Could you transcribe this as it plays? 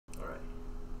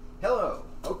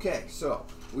Okay, so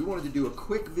we wanted to do a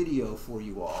quick video for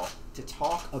you all to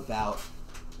talk about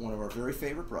one of our very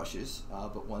favorite brushes,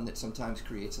 but one that sometimes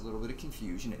creates a little bit of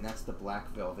confusion, and that's the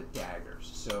black velvet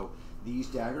daggers. So these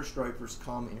dagger stripers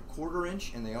come in a 1/4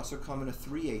 inch, and they also come in a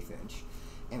 3/8 inch.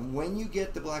 And when you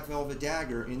get the black velvet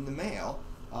dagger in the mail,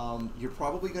 you're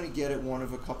probably going to get it one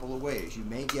of a couple of ways. You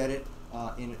may get it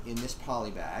in this poly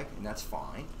bag, and that's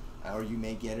fine. Or you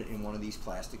may get it in one of these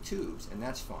plastic tubes, and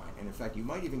that's fine. And in fact, you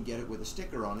might even get it with a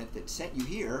sticker on it that sent you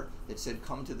here that said,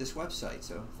 come to this website.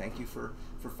 So thank you for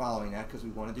following that, because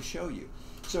we wanted to show you.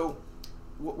 So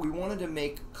what we wanted to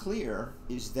make clear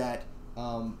is that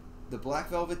the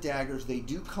black velvet daggers, they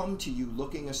do come to you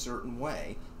looking a certain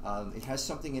way. It has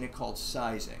something in it called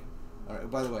sizing. All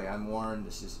right, by the way, I'm Warren.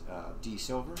 This is Dee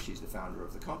Silver. She's the founder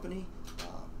of the company.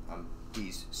 I'm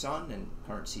Dee's son and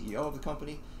current CEO of the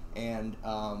company. And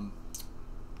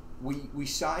we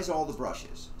size all the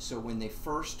brushes. So when they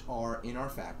first are in our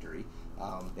factory,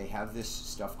 they have this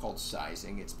stuff called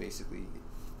sizing. It's basically,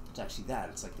 it's actually that.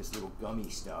 It's like this little gummy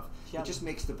stuff. Jelly. It just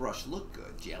makes the brush look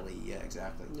good. Jelly, yeah,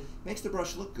 exactly. Yeah. Makes the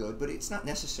brush look good, but it's not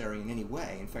necessary in any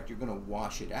way. In fact, you're going to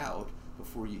wash it out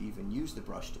before you even use the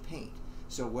brush to paint.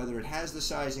 So whether it has the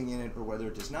sizing in it or whether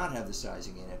it does not have the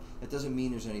sizing in it, that doesn't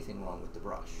mean there's anything wrong with the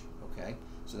brush, okay?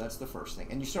 So that's the first thing.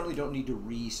 And you certainly don't need to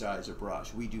resize a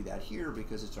brush. We do that here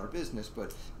because it's our business,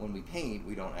 but when we paint,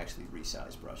 we don't actually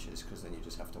resize brushes, because then you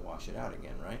just have to wash it out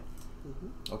again, right?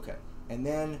 Mm-hmm. Okay. And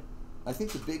then I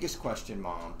think the biggest question,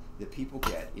 Mom, that people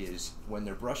get is when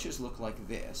their brushes look like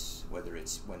this, whether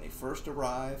it's when they first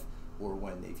arrive or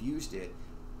when they've used it,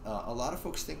 a lot of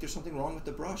folks think there's something wrong with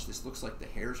the brush. This looks like the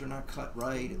hairs are not cut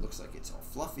right. It looks like it's all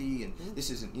fluffy, and this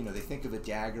isn't, you know, they think of a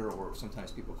dagger, or sometimes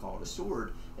people call it a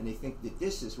sword, and they think that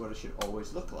this is what it should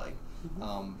always look like.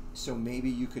 Mm-hmm. So maybe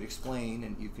you could explain,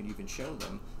 and you can even show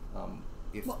them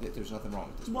if there's nothing wrong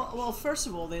with this brush. Well, first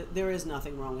of all, there is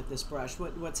nothing wrong with this brush.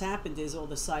 What's happened is all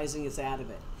the sizing is out of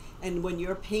it. And when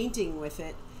you're painting with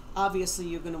it, obviously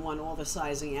you're going to want all the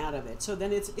sizing out of it. So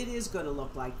then it is going to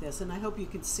look like this. And I hope you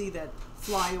can see that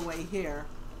flyaway hair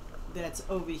that's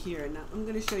over here. Now I'm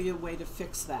going to show you a way to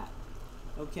fix that.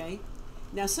 Okay?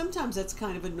 Now sometimes that's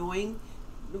kind of annoying.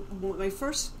 My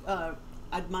first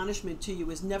admonishment to you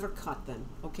is never cut them.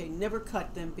 Okay? Never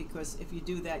cut them, because if you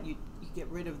do that, you get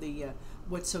rid of the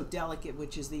what's so delicate,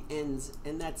 which is the ends,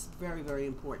 and that's very, very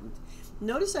important.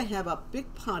 Notice I have a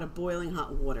big pot of boiling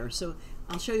hot water, so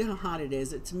I'll show you how hot it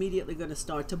is. It's immediately going to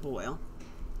start to boil.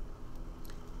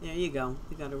 There you go.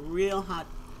 You got a real hot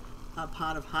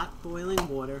pot of hot boiling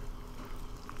water,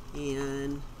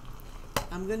 and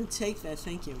I'm going to take that.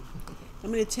 Thank you.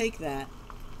 I'm going to take that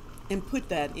and put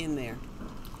that in there.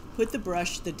 Put the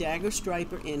brush, the dagger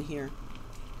striper, in here,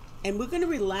 and we're going to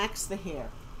relax the hair.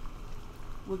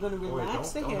 We're going to relax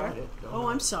the hair.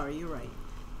 I'm sorry, you're right.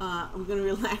 We're going to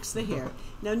relax the hair.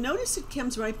 Now notice it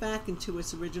comes right back into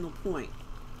its original point.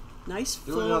 Nice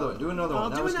full. Do another one. Do another one.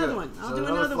 I'll do another one. I'll do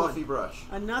another fluffy brush.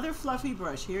 Another fluffy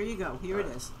brush. Here you go. Here it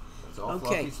is. It's all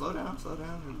fluffy. Slow down. Slow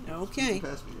down. Okay.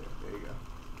 Pass me there. There you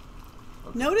go.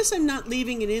 Okay. Notice I'm not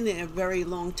leaving it in there a very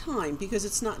long time, because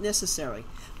it's not necessary.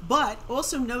 But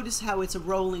also notice how it's a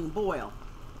rolling boil.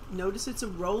 Notice it's a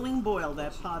rolling boil,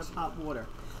 that pot of hot water.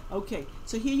 Okay,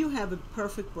 so here you have a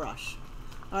perfect brush.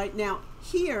 All right, now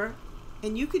here,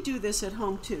 and you could do this at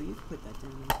home too. You can put that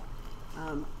down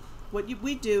there. What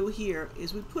we do here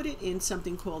is we put it in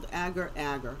something called agar.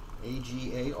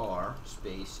 A-G-A-R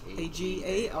space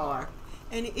A-G-A-R.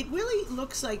 And it really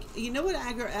looks like, you know what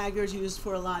agar is used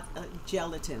for a lot?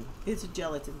 Gelatin. It's a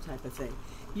gelatin type of thing.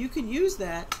 You can use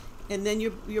that, and then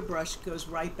your brush goes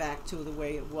right back to the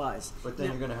way it was. But then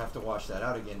you're going to have to wash that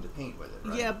out again to paint with it,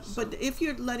 right? Yeah, but if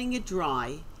you're letting it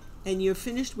dry, and you're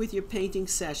finished with your painting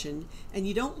session, and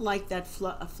you don't like that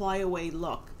flyaway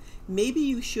look, maybe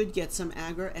you should get some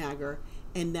agar,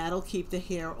 and that'll keep the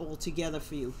hair all together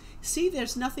for you. See,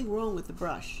 there's nothing wrong with the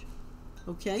brush.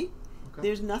 Okay?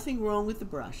 There's nothing wrong with the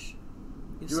brush.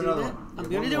 You see another that? one. I'm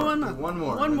going to do one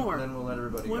more. One more. Then we'll let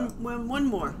everybody go. One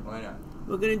more. Why not?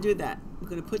 We're going to do that. We're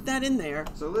going to put that in there.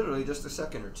 So literally just a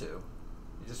second or two.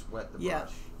 You just wet the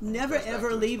brush. Never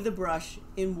ever leave the brush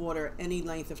in water any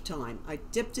length of time. I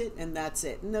dipped it, and that's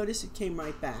it. Notice it came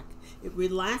right back. It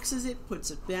relaxes it, puts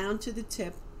it down to the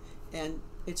tip, and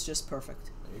it's just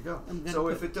perfect. There you go. So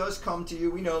if it does come to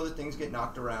you, we know that things get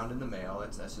knocked around in the mail.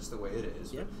 That's just the way it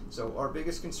is. Yep. So our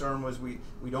biggest concern was we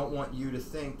don't want you to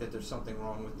think that there's something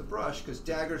wrong with the brush, because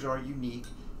daggers are unique,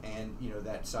 and you know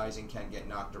that sizing can get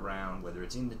knocked around, whether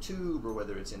it's in the tube or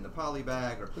whether it's in the poly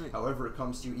bag, or however it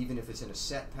comes to you, even if it's in a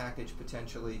set package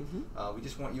potentially. We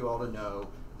just want you all to know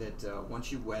that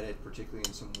once you wet it, particularly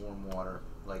in some warm water,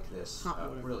 like this, Hot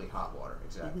water. really hot water,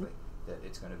 exactly, that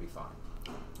it's going to be fine.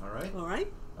 All right? All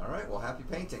right. All right, well, happy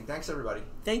painting. Thanks, everybody.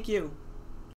 Thank you.